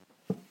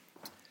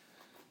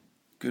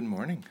Good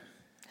morning.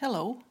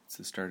 Hello. It's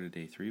the start of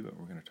day 3, but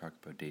we're going to talk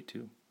about day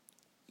 2.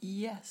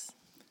 Yes.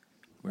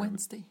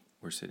 Wednesday.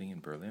 We're sitting in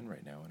Berlin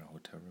right now in a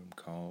hotel room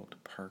called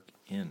Park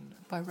Inn.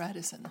 By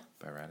Radisson.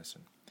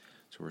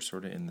 So we're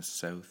sort of in the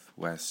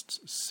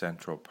southwest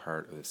central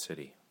part of the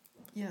city.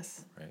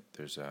 Yes. Right?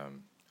 There's a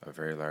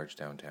very large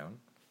downtown,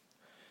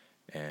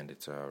 and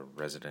it's a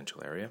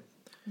residential area.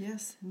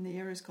 Yes, and the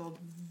area is called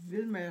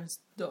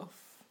Wilmersdorf.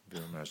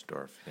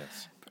 Wilmersdorf,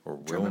 yes. Or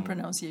German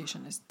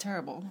pronunciation is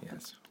terrible.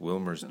 Yes,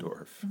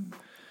 Wilmersdorf.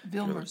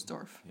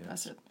 Wilmersdorf, Yes.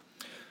 That's it.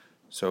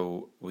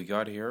 So we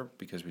got here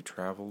because we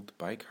traveled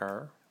by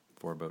car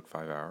for about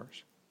 5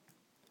 hours.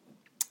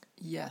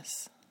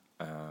 Yes.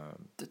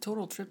 The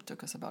total trip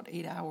took us about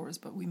 8 hours,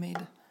 but we made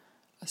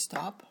a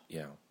stop.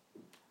 Yeah.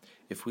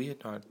 If we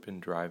had not been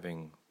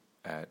driving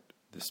at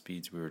the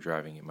speeds we were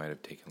driving, it might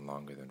have taken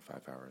longer than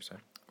 5 hours, eh?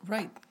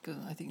 Right,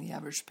 because I think the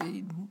average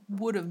speed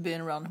would have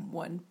been around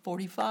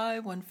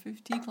 145,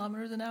 150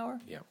 kilometers an hour.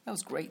 Yeah. That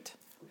was great.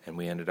 And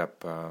we ended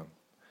up,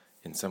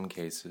 in some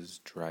cases,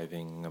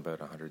 driving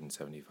about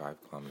 175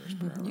 kilometers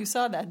per hour. You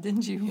saw that,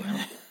 didn't you?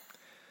 Yeah.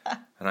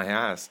 And I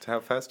asked, how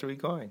fast are we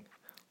going?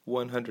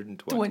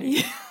 120.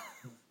 20.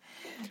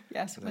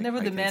 Yes, Like, whenever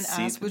I the can man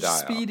see asked the which dial.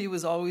 speed, it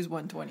was always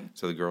 120.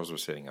 So the girls were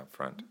sitting up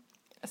front.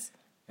 Yes.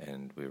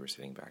 And we were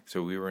sitting back.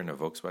 So we were in a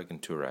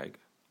Volkswagen Touareg.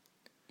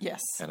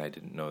 Yes. And I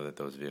didn't know that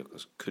those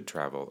vehicles could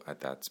travel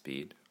at that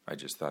speed. I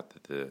just thought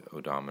that the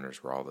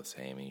odometers were all the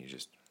same, and they're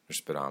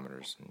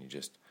speedometers, and you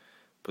just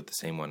put the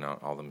same one on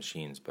all the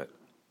machines, but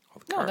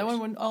all the cars. No, that one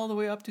went all the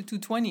way up to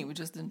 220. We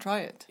just didn't try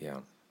it. Yeah.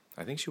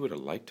 I think she would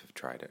have liked to have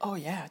tried it. Oh,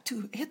 yeah.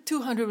 Hit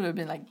 200 would have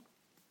been like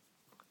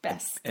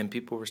best. And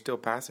people were still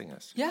passing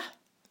us. Yeah.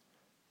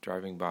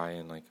 Driving by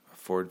in like a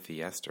Ford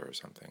Fiesta or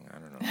something. I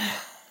don't know.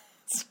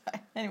 That's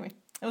right. Anyway,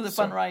 it was a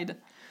fun ride.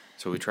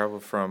 So we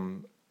traveled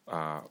from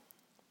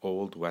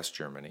old West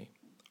Germany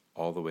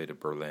all the way to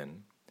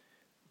Berlin,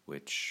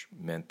 which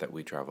meant that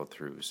we traveled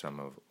through some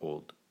of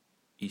old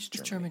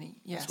East Germany,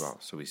 yes. as well.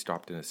 So we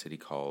stopped in a city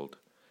called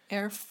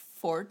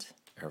Erfurt,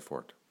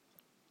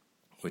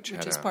 which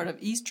is part of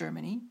East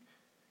Germany.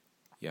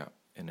 Yeah,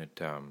 and it.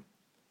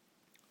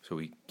 So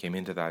we came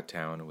into that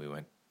town and we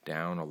went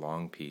down a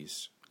long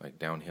piece, like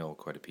downhill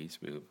quite a piece.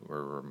 We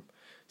were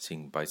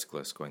seeing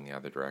bicyclists going the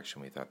other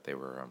direction. We thought they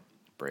were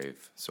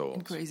brave souls.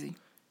 And crazy.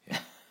 Yeah.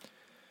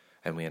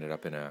 And we ended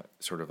up in a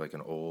sort of like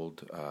an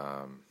old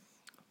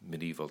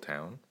medieval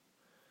town,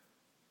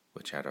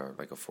 which had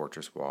a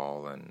fortress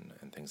wall and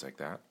things like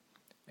that,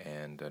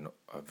 and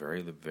a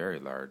very, very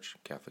large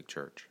Catholic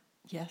church.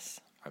 Yes.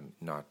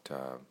 Not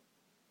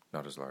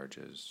as large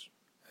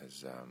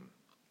as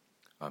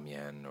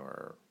Amiens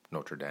or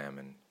Notre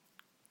Dame.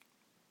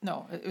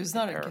 No, it was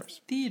not Paris. a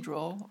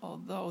cathedral,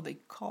 although they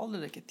called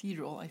it a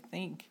cathedral, I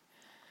think.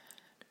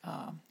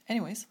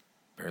 Anyways.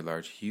 Very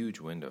large, huge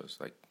windows,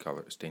 like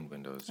stained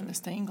windows. And the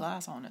stained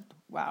glass on it.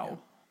 Wow.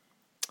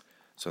 Yeah.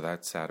 So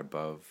that sat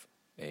above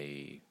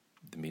the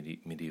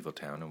medieval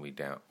town, and we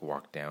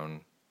walked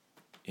down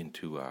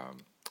into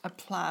a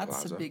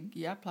plaza.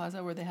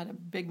 Plaza where they had a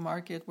big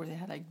market where they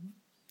had like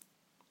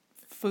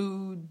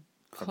food,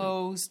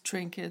 clothes,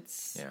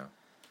 trinkets. Yeah.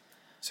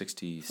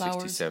 60,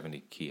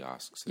 70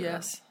 kiosks there.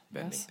 Yes.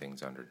 Vending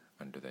things under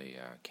the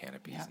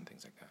canopies and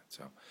things like that.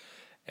 So,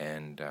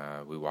 and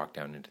we walked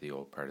down into the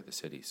old part of the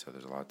city, so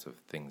there's lots of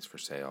things for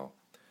sale.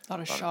 A lot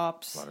of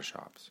shops.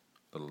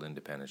 Little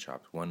independent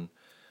shops. One,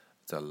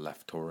 it's a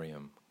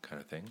leftorium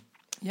kind of thing.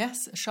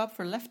 Yes, a shop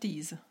for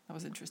lefties. That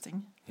was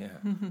interesting. Yeah.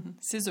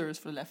 Scissors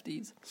for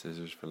lefties.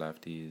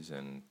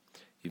 And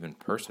even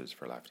purses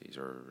for lefties,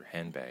 or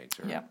handbags.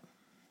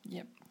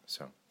 Yep.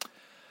 So,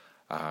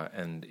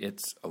 and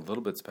it's a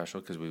little bit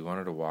special because we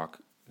wanted to walk.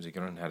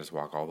 Ziggunon had us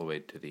walk all the way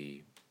to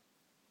the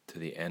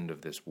end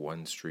of this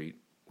one street,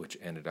 which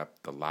ended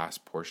up the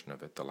last portion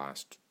of it, the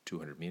last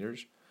 200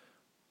 meters,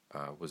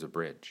 was a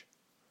bridge.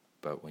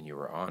 But when you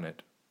were on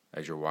it,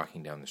 as you're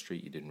walking down the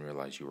street, you didn't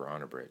realize you were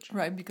on a bridge.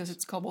 Right, because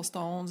it's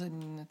cobblestones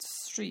and it's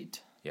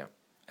street. Yeah.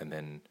 And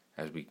then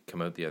as we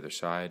come out the other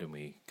side and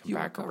we come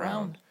back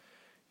around,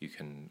 you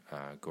can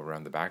go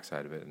around the back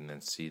side of it and then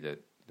see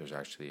that there's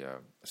actually a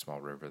small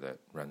river that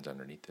runs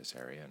underneath this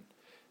area.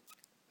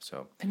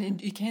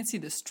 And you can't see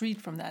the street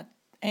from that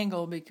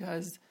angle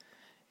because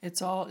it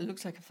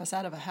looks like a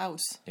facade of a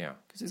house. Yeah.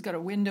 Because it's got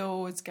a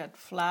window, it's got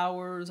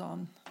flowers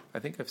on. I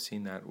think I've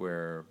seen that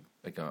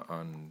like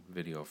on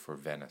video for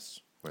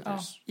Venice, where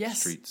there's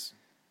streets,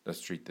 a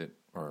street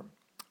or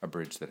a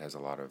bridge that has a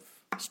lot of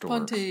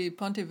stores.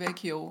 Ponte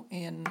Vecchio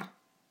in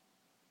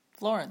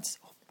Florence.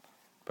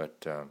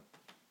 But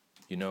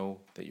you know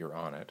that you're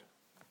on it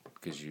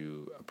because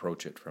you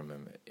approach it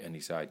from any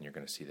side and you're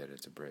going to see that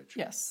it's a bridge.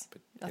 Yes,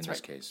 but that's in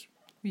this case,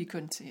 we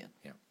couldn't see it.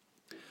 Yeah.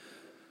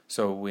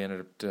 So we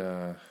ended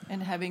up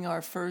and having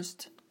our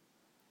first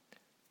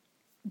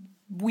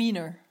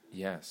wiener.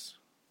 Yes.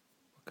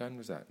 What gun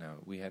was that? Now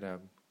we had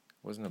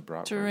wasn't a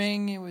bratwurst.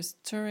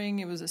 Turing.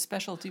 It was a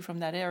specialty from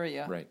that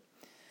area. Right.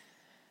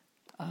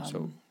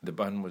 So the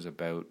bun was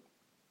about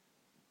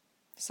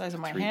the size of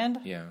my hand.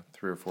 Yeah,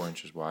 3 or 4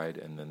 inches wide,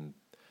 and then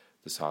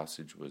the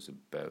sausage was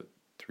about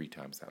 3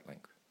 times that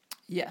length.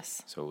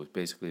 Yes. So it was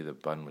basically the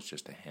bun was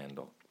just a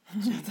handle,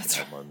 so you could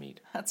have more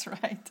meat. That's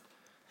right.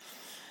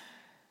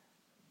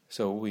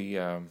 So we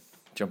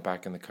jumped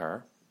back in the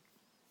car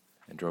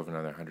and drove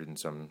another 100 and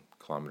some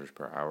kilometers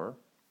per hour.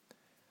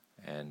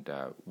 And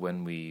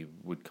when we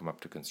would come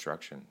up to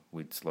construction,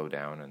 we'd slow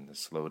down, and the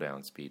slow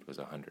down speed was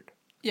 100.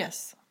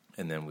 Yes.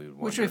 And then we would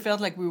wonder, which we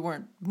felt like we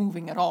weren't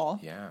moving at all.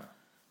 Yeah.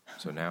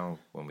 So now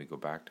when we go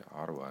back to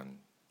Ottawa and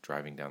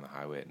driving down the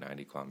highway at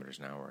 90 kilometers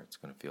an hour, it's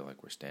going to feel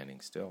like we're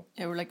standing still.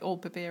 Yeah, we're like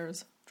old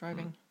peperes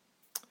driving.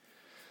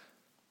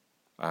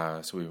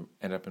 So we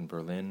ended up in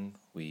Berlin.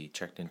 We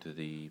checked into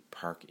the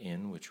Park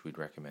Inn, which we'd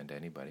recommend to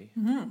anybody.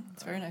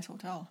 It's a very nice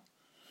hotel.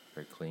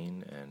 Very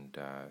clean, and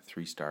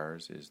 3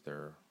 stars is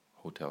their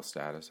hotel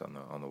status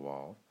on the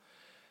wall.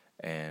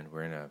 And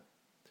we're in a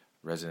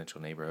residential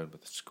neighborhood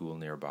with a school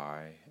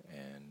nearby,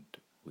 and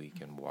we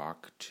can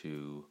walk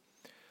to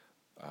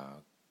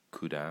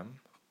Kudamm,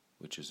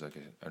 which is like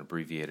an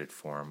abbreviated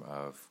form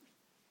of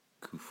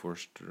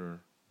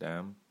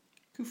Kurfürstendamm.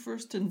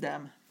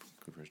 Kurfürstendamm,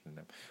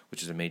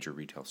 which is a major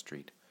retail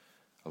street.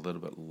 A little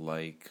bit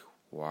like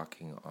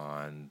walking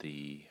on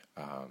the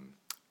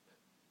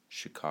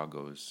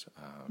Chicago's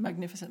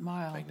Magnificent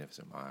Mile. And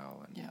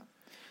yeah.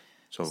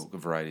 So a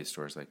variety of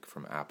stores, like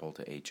from Apple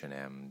to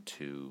H&M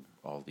to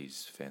all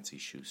these fancy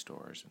shoe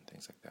stores and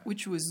things like that.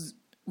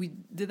 We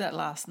did that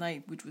last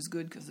night, which was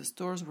good because the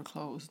stores were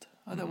closed.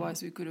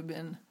 Otherwise, we could have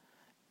been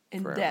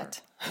in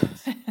debt.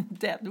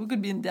 Debt. We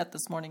could be in debt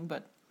this morning,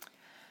 but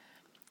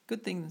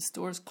good thing the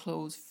stores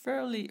close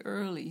fairly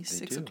early,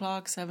 6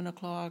 o'clock, 7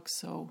 o'clock.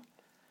 So,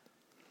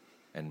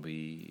 and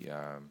we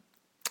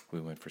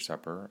went for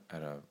supper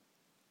at a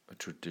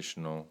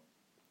traditional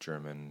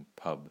German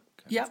pub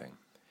kind of thing.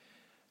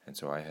 And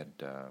so I had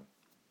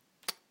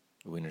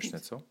Wiener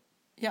Schnitzel.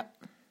 Yeah.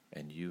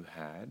 And you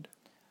had?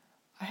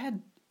 I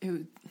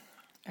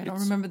don't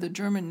remember the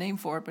German name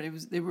for it, but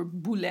they were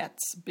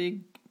boulettes,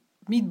 big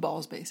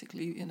meatballs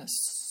basically in a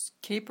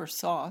caper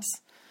sauce.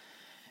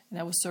 And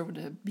that was served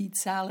with a beet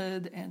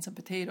salad and some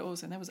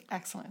potatoes, and that was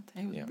excellent.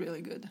 It was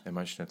really good. And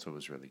my schnitzel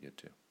was really good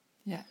too.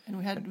 Yeah,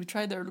 and we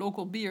tried their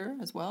local beer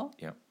as well.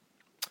 Yeah.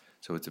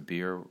 So it's a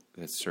beer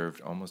that's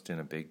served almost in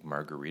a big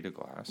margarita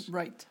glass.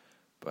 Right.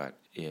 But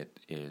it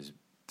is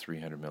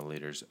 300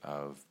 milliliters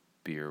of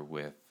beer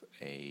with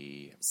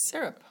a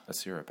syrup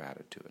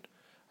added to it.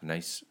 A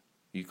nice,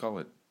 you call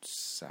it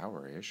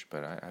sourish,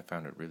 but I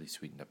found it really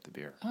sweetened up the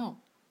beer. Oh,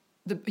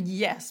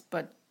 yes,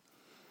 but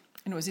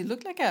anyways, it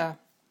looked like a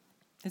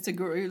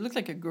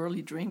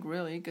girly drink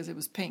really because it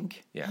was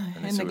pink. Yeah,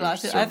 in the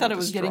glass. I thought it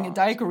was getting a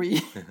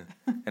daiquiri.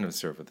 And it was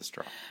served with a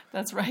straw.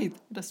 That's right,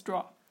 the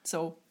straw.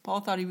 So Paul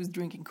thought he was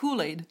drinking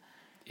Kool-Aid.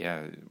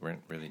 Yeah, it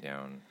went really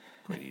down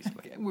quite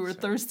easily. We were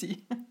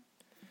thirsty.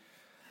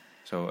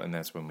 So, and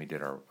that's when we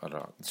did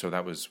so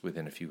that was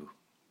within a few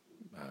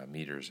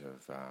meters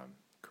of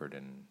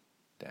Kudamm.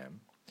 And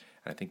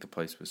I think the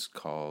place was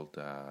called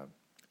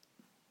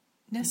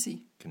Knesse.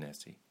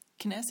 Knesse?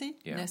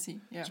 Yeah. Knesse,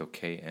 yeah. So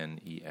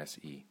Knese.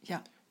 Yeah.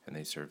 And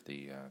they serve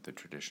the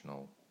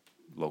traditional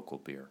local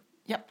beer.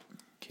 Yep.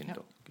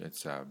 Kindle. Yep.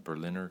 It's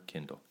Berliner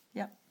Kindle.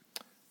 Yep.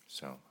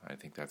 So I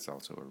think that's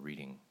also a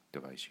reading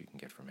device you can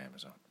get from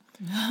Amazon.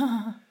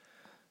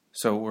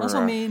 So we're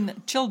also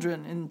mean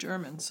children in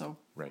German. So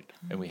right,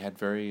 and we had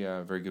very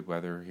very good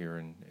weather here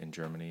in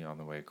Germany on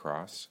the way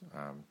across.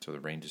 So the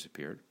rain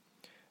disappeared,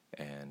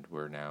 and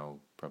we're now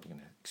probably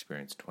going to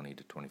experience 20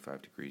 to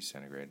 25 degrees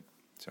centigrade.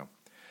 So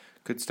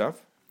good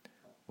stuff.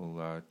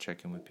 We'll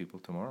check in with people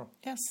tomorrow.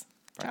 Yes.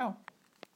 Bye. Ciao.